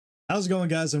How's it going,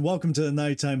 guys, and welcome to the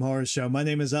Nighttime Horror Show. My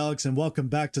name is Alex, and welcome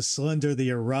back to Slender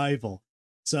the Arrival.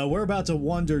 So we're about to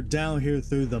wander down here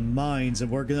through the mines,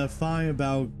 and we're gonna find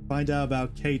out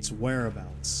about Kate's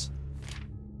whereabouts.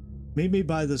 Meet me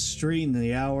by the street in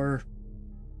the hour.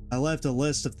 I left a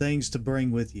list of things to bring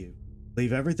with you.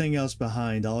 Leave everything else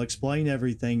behind. I'll explain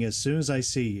everything as soon as I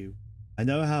see you. I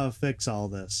know how to fix all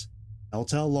this. I'll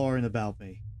tell Lauren about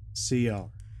me. CR.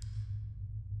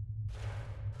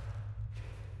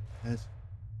 That's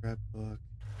scrapbook.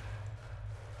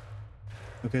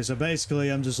 Okay, so basically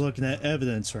I'm just looking at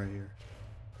evidence right here.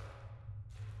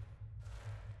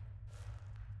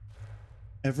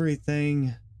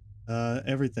 Everything.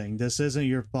 This isn't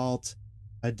your fault.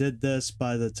 I did this.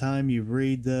 By the time you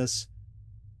read this,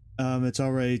 it's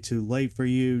already too late for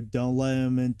you. Don't let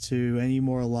him into any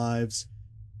more lives.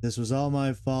 This was all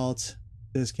my fault.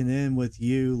 This can end with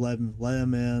you. Let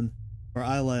him in. Or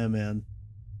I let him in.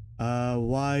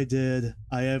 Why did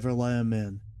I ever let him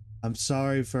in? I'm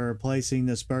sorry for placing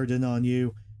this burden on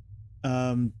you.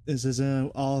 This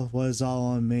isn't all, was all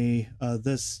on me.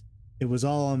 It was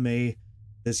all on me.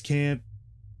 This can't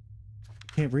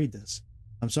read this.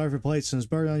 I'm sorry for placing this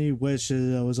burden on you. Wish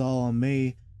it was all on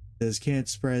me. This can't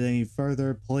spread any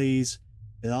further. Please.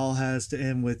 It all has to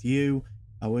end with you.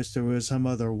 I wish there was some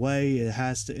other way. It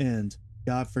has to end.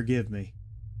 God forgive me.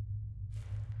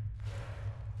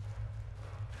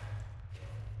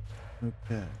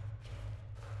 Okay.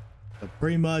 So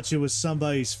pretty much it was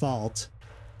somebody's fault.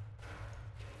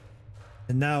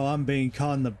 And now I'm being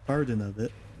caught in the burden of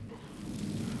it.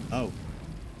 Oh.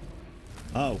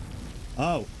 Oh.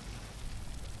 Oh.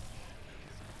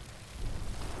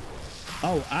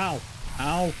 Oh, ow.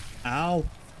 Ow. Ow.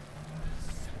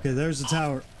 Okay, there's the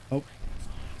tower. Oh.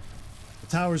 The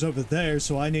tower's over there,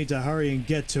 so I need to hurry and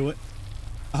get to it.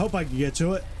 I hope I can get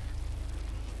to it.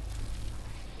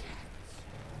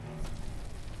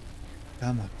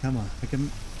 Come on, come on. I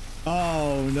can...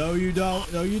 Oh, no you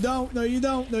don't. No you don't. No you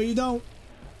don't. No you don't.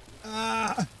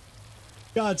 Ah!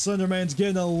 God, Slenderman's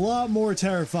getting a lot more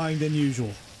terrifying than usual.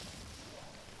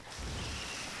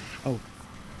 Oh.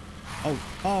 Oh.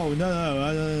 Oh,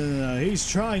 no. He's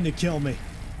trying to kill me.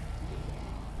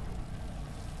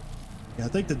 Yeah, I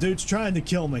think the dude's trying to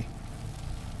kill me.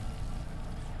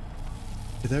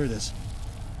 Okay, there it is.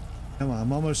 Come on,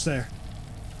 I'm almost there.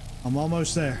 I'm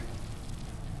almost there.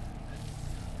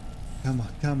 Come on,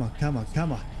 come on, come on,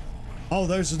 come on. Oh,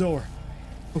 there's the door.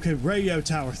 Okay, radio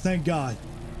tower, thank God.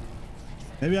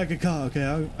 Maybe I could call. Okay,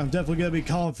 I'm definitely gonna be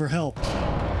calling for help.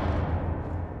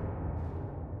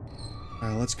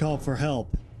 Alright, let's call for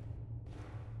help.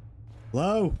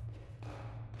 Hello?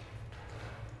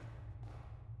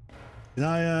 Can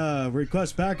I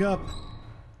request backup?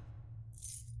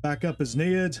 Backup is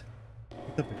needed.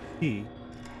 Picked up a key.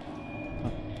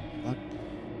 Oh, lock.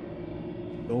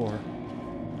 Door.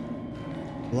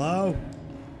 Hello?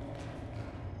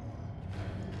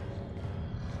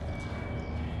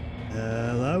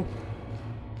 Hello?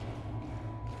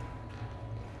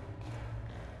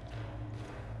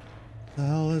 The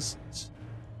hell is this?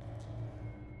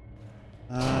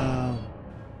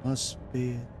 Must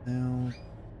be now.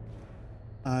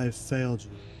 I failed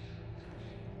you.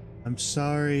 I'm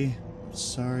sorry. I'm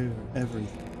sorry for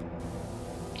everything.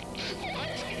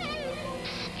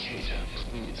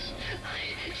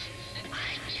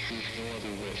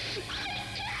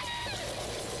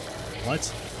 What?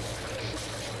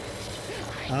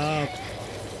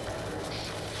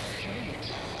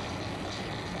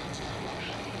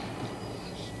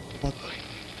 What?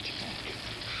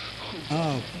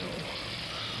 Oh.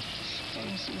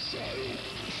 I'm so sorry.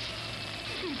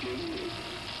 Forgive me.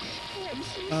 I'm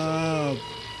so sorry.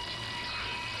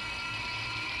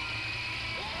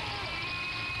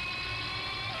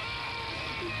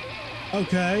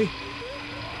 Okay.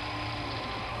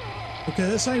 Okay,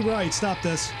 this ain't right. Stop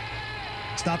this.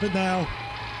 Stop it now.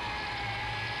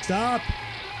 Stop.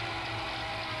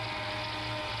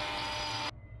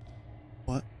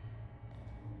 What?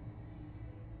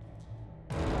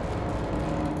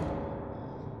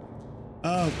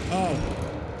 Oh, oh.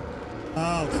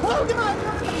 Oh. Oh, God!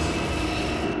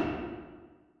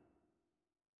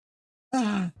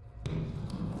 Ah.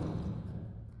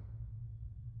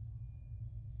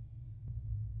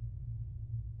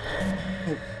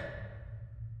 Oh.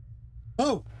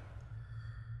 Oh!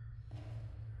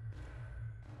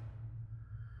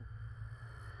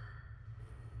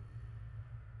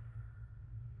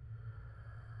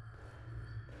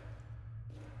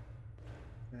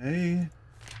 Okay.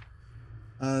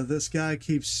 This guy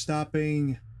keeps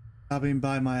stopping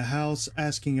by my house,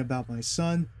 asking about my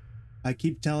son. I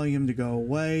keep telling him to go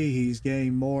away. He's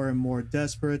getting more and more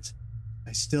desperate. I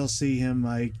I still see him.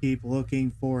 I keep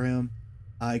looking for him.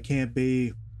 I can't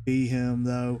be him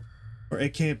though. Or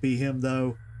it can't be him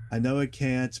though. I know it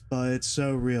can't, but it's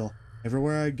so real.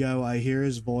 Everywhere I go, I hear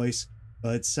his voice,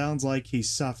 but it sounds like he's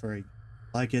suffering.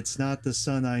 Like it's not the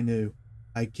son I knew.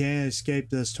 I can't escape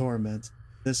this torment.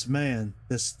 This man,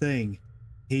 this thing.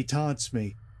 He taunts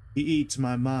me. He eats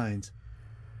my mind.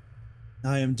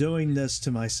 I am doing this to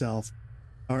myself.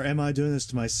 Or am I doing this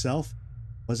to myself?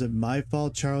 Was it my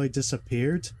fault Charlie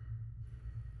disappeared?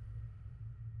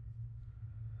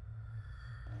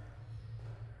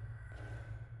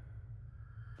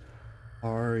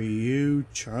 Are you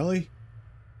Charlie?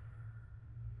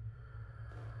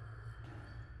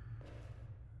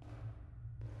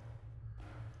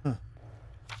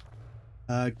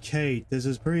 Kate, this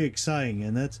is pretty exciting,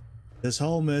 isn't it? This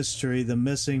whole mystery, the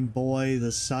missing boy,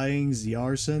 the sightings, the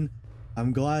arson.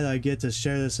 I'm glad I get to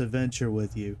share this adventure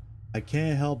with you. I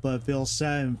can't help but feel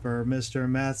saddened for Mr.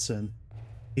 Matheson.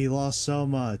 He lost so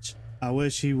much. I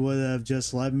wish he would have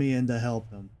just let me in to help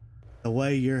him. The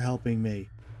way you're helping me.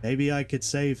 Maybe I could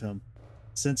save him.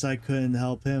 Since I couldn't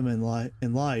help him in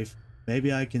life,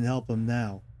 maybe I can help him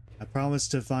now. I promise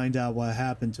to find out what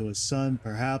happened to his son.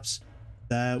 Perhaps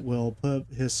that will put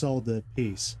his soul to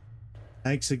peace.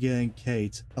 Thanks again,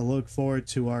 Kate. I look forward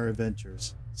to our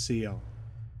adventures. See you.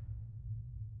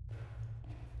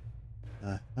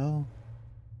 The hell?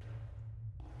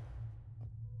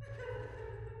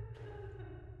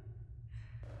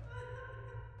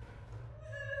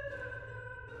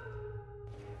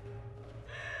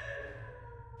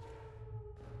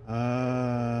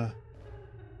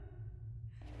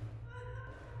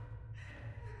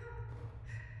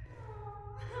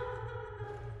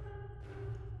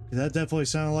 That definitely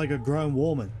sounded like a grown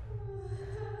woman.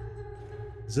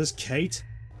 Is this Kate?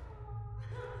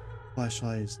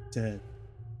 Flashlight is dead.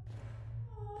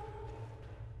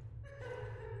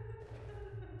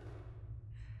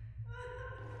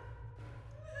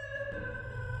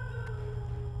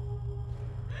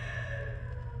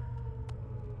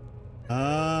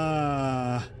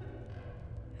 Hello?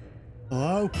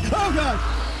 Oh God!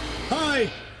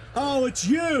 Hi! Oh, it's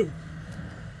you!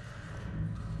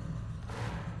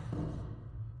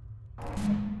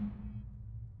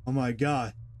 Oh my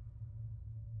God.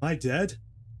 Am I dead?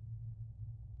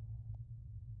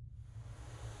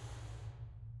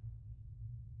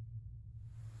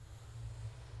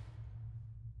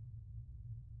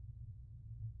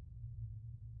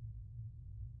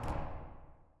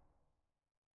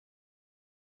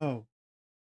 Oh.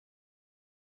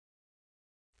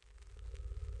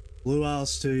 Blue Owl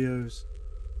Studios.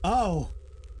 Oh!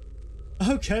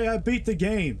 Okay, I beat the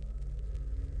game.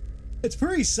 It's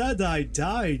pretty sad that I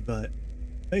died, but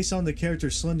based on the character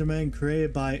Slenderman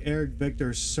created by Eric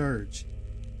Victor Surge.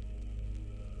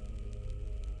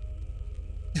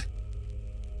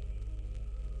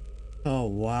 Oh,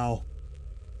 wow.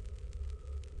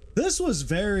 This was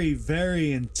very,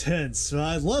 very intense.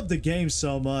 I love the game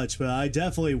so much, but I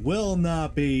definitely will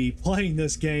not be playing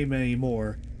this game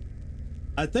anymore.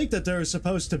 I think that there was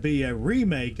supposed to be a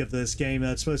remake of this game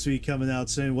that's supposed to be coming out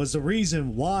soon, was the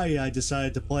reason why I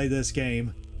decided to play this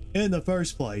game in the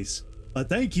first place. But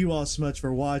thank you all so much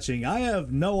for watching. I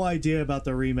have no idea about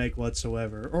the remake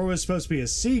whatsoever, or it was supposed to be a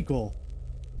sequel.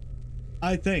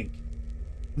 I think.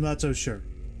 I'm not so sure.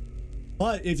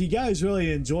 But if you guys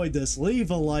really enjoyed this, leave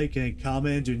a like and a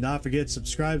comment. Do not forget to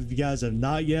subscribe if you guys have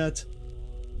not yet.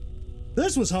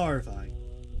 This was horrifying.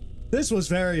 This was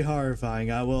very horrifying,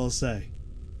 I will say.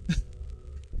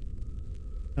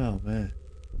 Oh, man.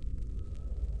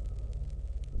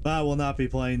 But I will not be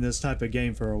playing this type of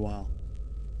game for a while.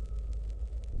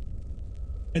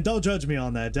 And don't judge me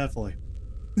on that, definitely.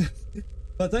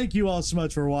 But thank you all so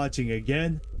much for watching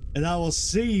again. And I will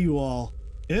see you all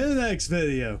in the next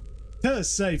video. To the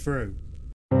safe room.